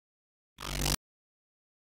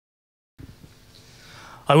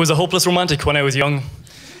I was a hopeless romantic when I was young.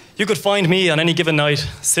 You could find me on any given night,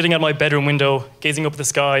 sitting at my bedroom window, gazing up at the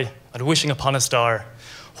sky and wishing upon a star.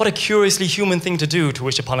 What a curiously human thing to do, to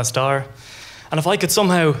wish upon a star. And if I could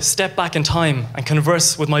somehow step back in time and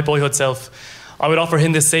converse with my boyhood self, I would offer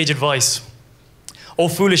him this sage advice. Oh,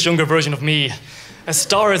 foolish younger version of me, a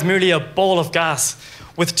star is merely a ball of gas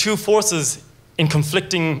with two forces in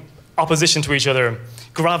conflicting opposition to each other.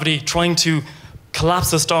 Gravity trying to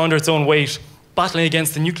collapse the star under its own weight, battling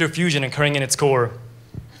against the nuclear fusion occurring in its core.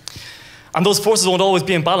 And those forces won't always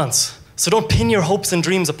be in balance. So don't pin your hopes and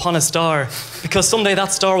dreams upon a star, because someday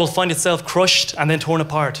that star will find itself crushed and then torn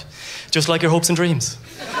apart, just like your hopes and dreams.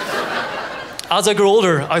 As I grew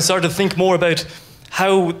older, I started to think more about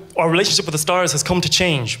how our relationship with the stars has come to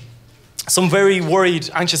change. Some very worried,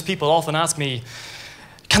 anxious people often ask me,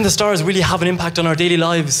 can the stars really have an impact on our daily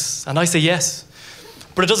lives? And I say yes.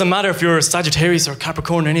 But it doesn't matter if you're Sagittarius or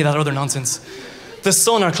Capricorn or any of that other nonsense. The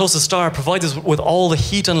sun, our closest star, provides us with all the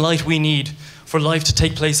heat and light we need for life to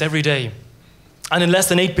take place every day. And in less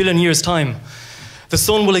than 8 billion years' time, the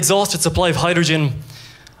sun will exhaust its supply of hydrogen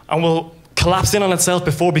and will collapse in on itself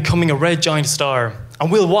before becoming a red giant star.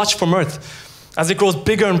 And we'll watch from Earth as it grows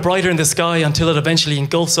bigger and brighter in the sky until it eventually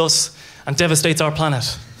engulfs us and devastates our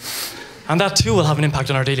planet. And that too will have an impact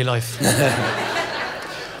on our daily life.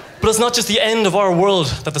 But it's not just the end of our world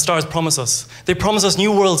that the stars promise us. They promise us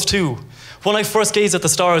new worlds too. When I first gazed at the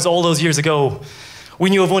stars all those years ago, we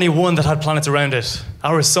knew of only one that had planets around it,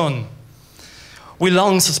 our sun. We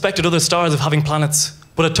long suspected other stars of having planets,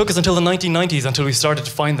 but it took us until the 1990s until we started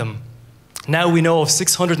to find them. Now we know of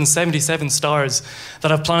 677 stars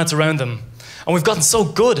that have planets around them. And we've gotten so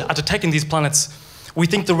good at detecting these planets, we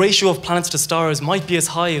think the ratio of planets to stars might be as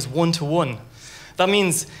high as 1 to 1. That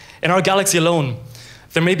means in our galaxy alone,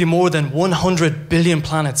 there may be more than 100 billion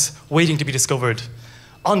planets waiting to be discovered.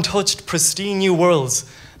 Untouched, pristine new worlds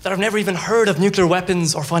that have never even heard of nuclear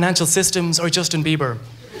weapons or financial systems or Justin Bieber.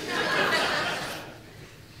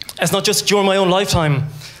 It's not just during my own lifetime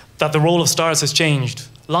that the role of stars has changed.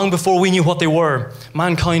 Long before we knew what they were,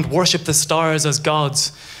 mankind worshipped the stars as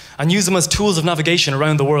gods and used them as tools of navigation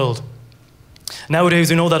around the world. Nowadays,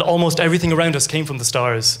 we know that almost everything around us came from the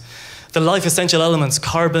stars. The life-essential elements,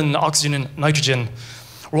 carbon, oxygen, and nitrogen,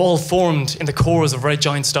 were all formed in the cores of red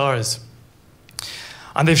giant stars.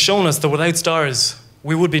 And they've shown us that without stars,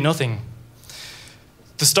 we would be nothing.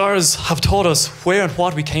 The stars have taught us where and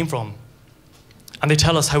what we came from, and they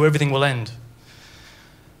tell us how everything will end.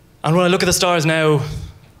 And when I look at the stars now,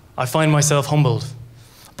 I find myself humbled.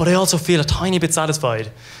 But I also feel a tiny bit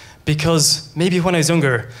satisfied, because maybe when I was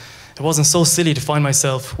younger, it wasn't so silly to find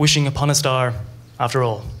myself wishing upon a star after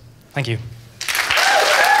all. Thank you.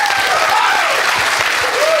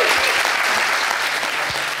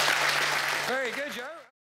 Very good, Joe.